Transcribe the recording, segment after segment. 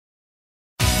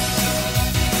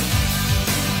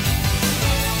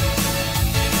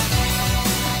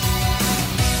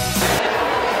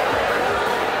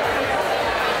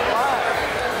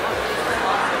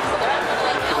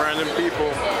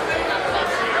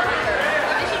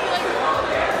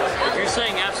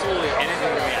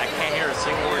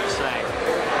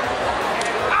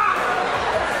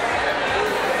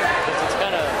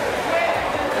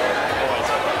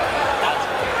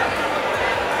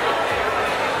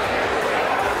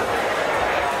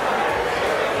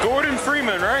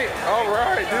screaming, right? All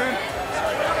right, dude.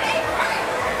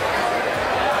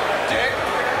 Dick.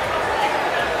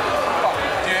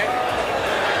 Fuck, Dick.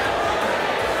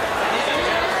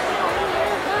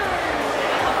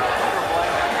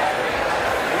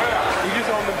 He just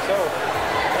owned himself.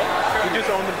 He just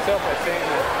owned himself by saying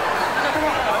that.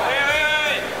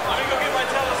 Hey! Let me go get my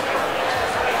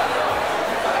telescope.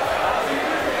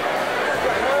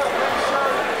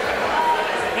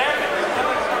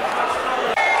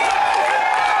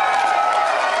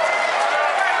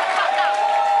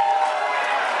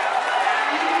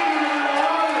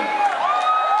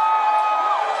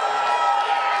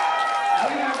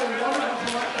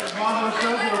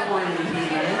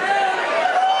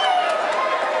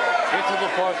 This is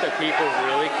the part that people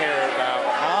really care about.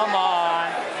 Come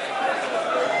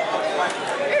on.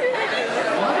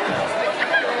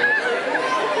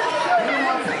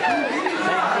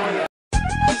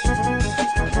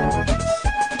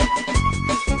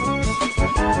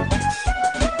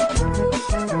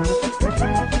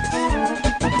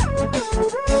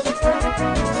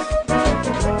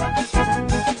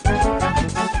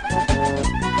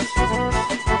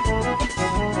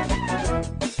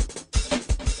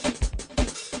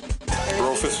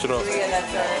 Bro, fist it up.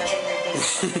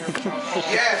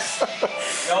 Yes.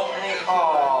 Nope.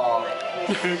 Oh.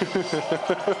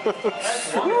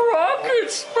 Rocket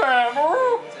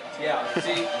spammer! Yeah,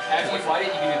 see, after you fight it,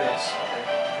 you can do this.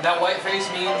 That white face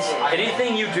means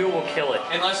Anything you do will kill it.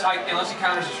 unless he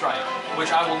counters a strike,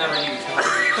 which I will never use.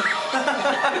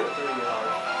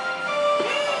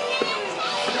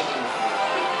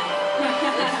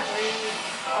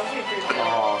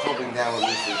 Oh, hoping down with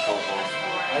Lucy Cobalt.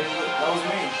 That was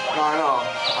me. No, I know.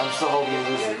 I'm still hoping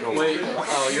Lucy Cobalt. Wait,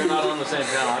 oh, you're not on the same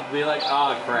panel. I'd be like,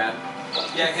 ah, crap.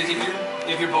 Yeah, because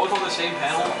if you're both on the same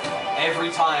panel,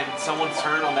 every time someone's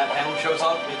turn on that panel shows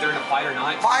up, if they're in a fight or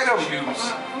not, Fight 'em! choose.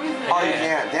 Oh, you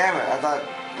can't. Damn it. I thought that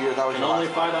was You your can only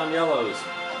last fight on yellows.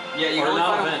 Yeah, you Or can only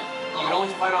not fight on, event. you can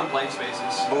only fight on blank spaces.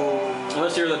 one. Boom.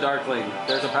 Unless you're the Darkling.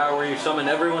 There's a power where you summon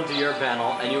everyone to your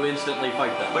panel and you instantly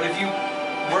fight them. But if you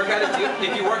work out a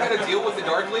deal with the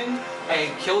Darkling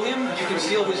and kill him, you can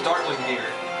steal his Darkling gear,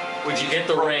 which You is get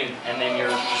the ring and then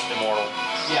you're just immortal.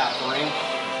 Yeah, the ring.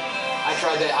 I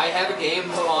tried that. I have a game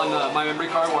on my memory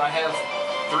card where I have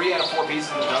 3 out of 4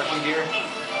 pieces of the Darkling gear.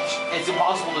 It's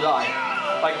impossible to die.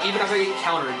 Like, even if I get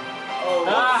countered.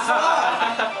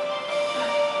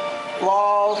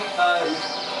 Lol.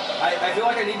 I feel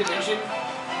like I need to mention,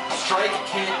 Strike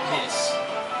can't miss.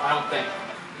 I don't think.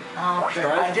 Okay.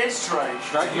 I did strike.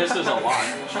 Strike misses a lot.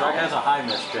 Strike has a high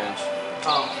miss chance.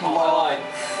 Oh, I lied.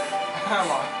 Come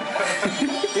on.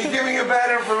 He's giving you bad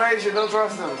information. Don't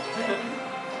trust him.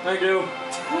 Thank you.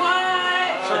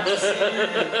 What?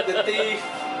 The thief.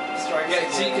 Strike. Yeah,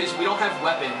 see, because we don't have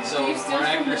weapons, so our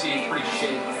accuracy is pretty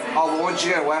shit. Oh, but once you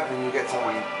get a weapon, you get some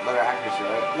better accuracy,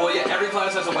 right? Well, yeah, every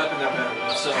class has a weapon they're better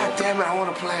with, so. God damn it, I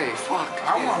want to play. Fuck.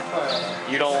 I want to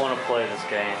play. You don't want to play this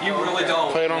game. You really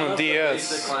don't. Play it on the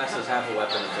Basic DS. classes have a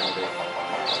weapon affinity.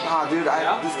 Nah, dude,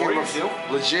 Yeah? this What game do looks you do?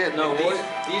 legit. No,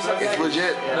 These are It's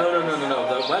legit. No.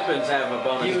 The weapons have a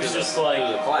bonus. He was to just the- like,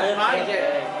 to the class.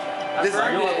 This, You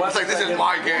know what it's like, this weapons is have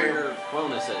my what game. your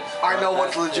bonus is. I know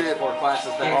what's That's legit. For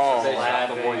classes that Oh. not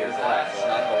the warrior class,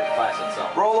 not the class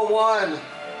itself. Roll a 1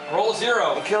 Roll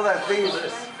 0. and kill that thief.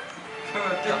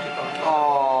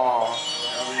 Oh. She's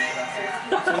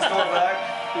going back.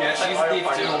 Yeah, she's a thief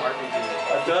too.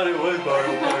 I thought it was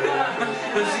Mario Party.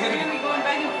 This is gonna We're be. gonna be going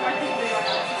back and forth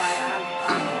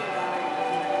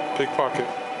with Pickpocket.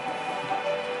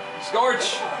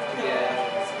 Scorch!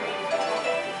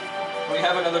 We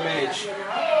have another mage.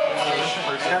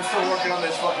 And I'm still working on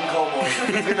this fucking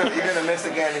kobold. You're gonna miss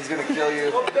again. He's gonna kill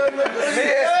you.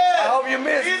 Miss! I hope you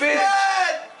miss, bitch!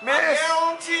 Miss!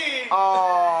 Guaranteed.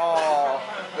 Oh.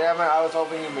 Damn it, I was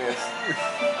hoping you missed.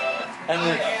 And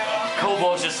the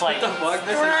kobold's just like,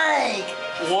 Frank!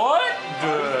 what?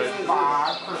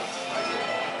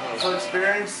 So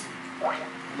experience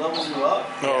levels you up.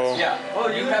 No. Yeah. Oh,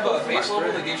 you have a base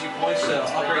level that gives you points to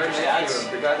upgrade your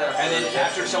stats. And then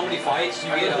after so many fights, you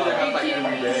get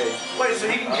Wait, so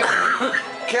he can kill me?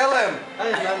 Kill him! I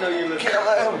did not know you lived. Kill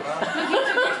him!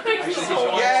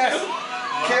 Yes!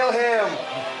 Kill him!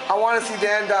 I want to see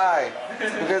Dan die.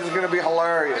 Because it's gonna be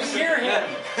hilarious. Hear him.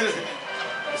 This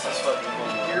is fucking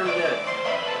fun. You're dead.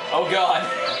 Oh god.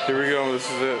 Here we go. This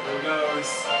is it. There goes.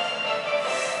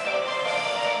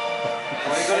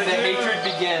 And the hatred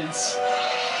begins.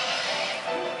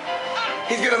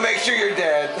 He's gonna make sure you're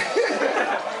dead.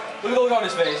 Look at the look on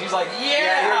his face. He's like, yeah!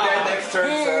 Yeah, you're dead next turn,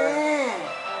 sir.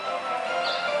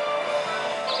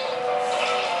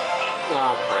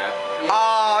 Oh crap.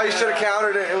 Oh, you should have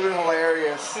countered it. It would have been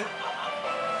hilarious.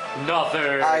 Nothing.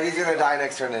 He's gonna die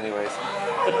next turn anyways.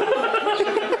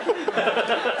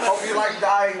 Hope you like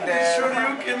dying, Dad. Sure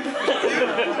you can.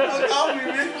 Look on me,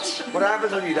 bitch. What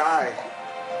happens when you die?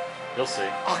 You'll see.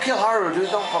 I'll kill Haru, dude.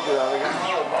 Don't fuck with that other guy.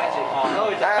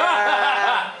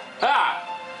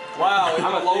 Wow, it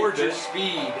would have lowered your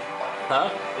speed. Huh?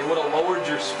 It would have lowered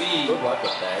your speed. Good luck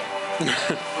with that.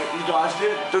 You dodged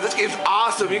it? Dude, this game's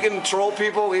awesome. You can troll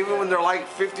people even when they're like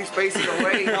 50 spaces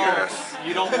away. No, Yes.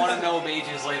 you don't want to know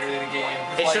mages later in the game.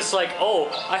 It's just like, oh,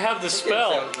 I have the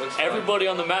spell. Everybody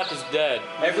on the map is dead.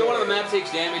 Everyone on the map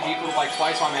takes damage equal to like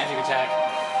twice my magic attack.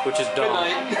 Which is Good dumb.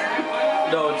 night.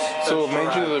 No, it's So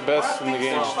mages are the best in the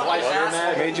game. Twice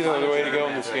that. Mages are the way to go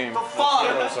in this game. Fuck!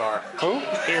 heroes are. Who?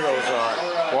 Heroes are.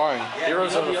 Why?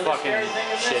 Heroes are the fucking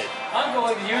shit. I'm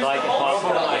going to use Like the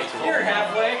impossible multiple to die. get to. You're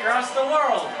halfway across the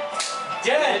world.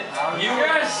 Dead. You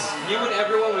guys. You and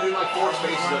everyone within like 4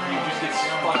 spaces of you just get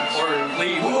fucking screwed.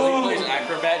 Lee plays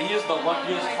Acrobat, he is the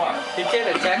luckiest fuck. He can't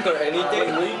attack or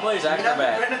anything. When Lee plays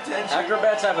Acrobat,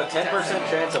 Acrobats have a 10%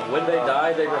 chance of when they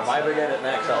die, they revive again at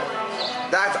max health.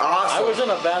 That's awesome. I was in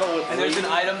a battle with And Lee. there's an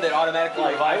item that automatically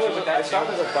Like, I revives you with that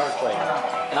started as a dark blade,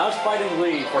 and I was fighting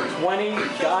Lee for 20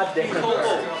 goddamn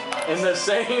turns in the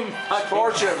same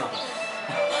Torch him.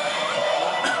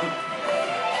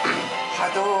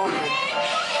 Hadouken.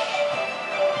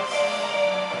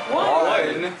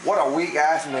 What a weak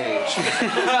ass mage.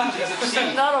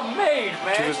 She's not a maid,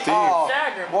 man. She was deep. Oh,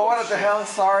 Dagger. well, what the hell?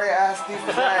 Sorry, ass thief.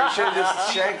 You should have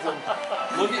just shanked him.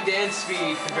 Look at Dan's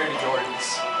speed compared to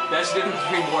Jordan's. That's the difference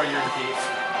between warrior and thief.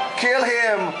 Kill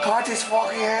him. Cut his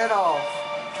fucking head off.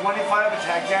 25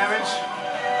 attack damage.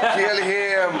 Kill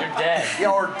him. You're dead.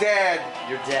 You're dead.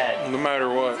 You're dead. No matter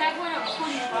what. Attack went up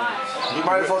 25. You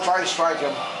might as well try to strike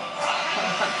him.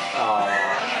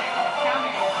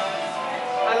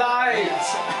 I lied!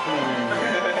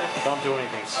 Don't do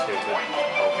anything stupid.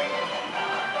 Okay.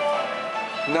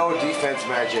 No defense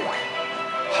magic.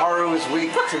 Haru is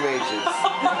weak to mages.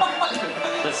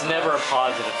 That's never a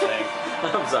positive thing.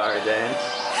 I'm sorry, Dan.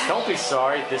 Don't be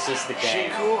sorry. This is the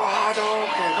game. Shiku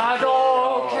Hadouken. I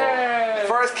don't care.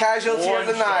 First casualty of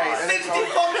the One night. shot. And it's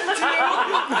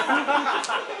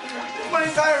my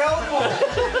entire health pool.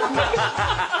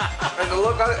 And the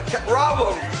look on it. Rob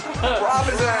him. Rob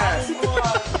his ass.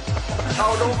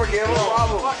 Oh, don't forgive him. Rob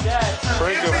him. Fuck that.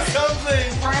 Break him.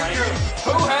 Something.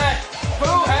 Who hat?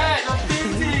 Who hat?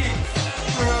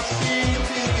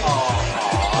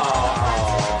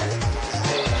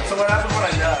 So what happens when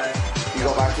I die? You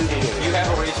go back to the beginning. You have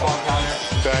a respawn counter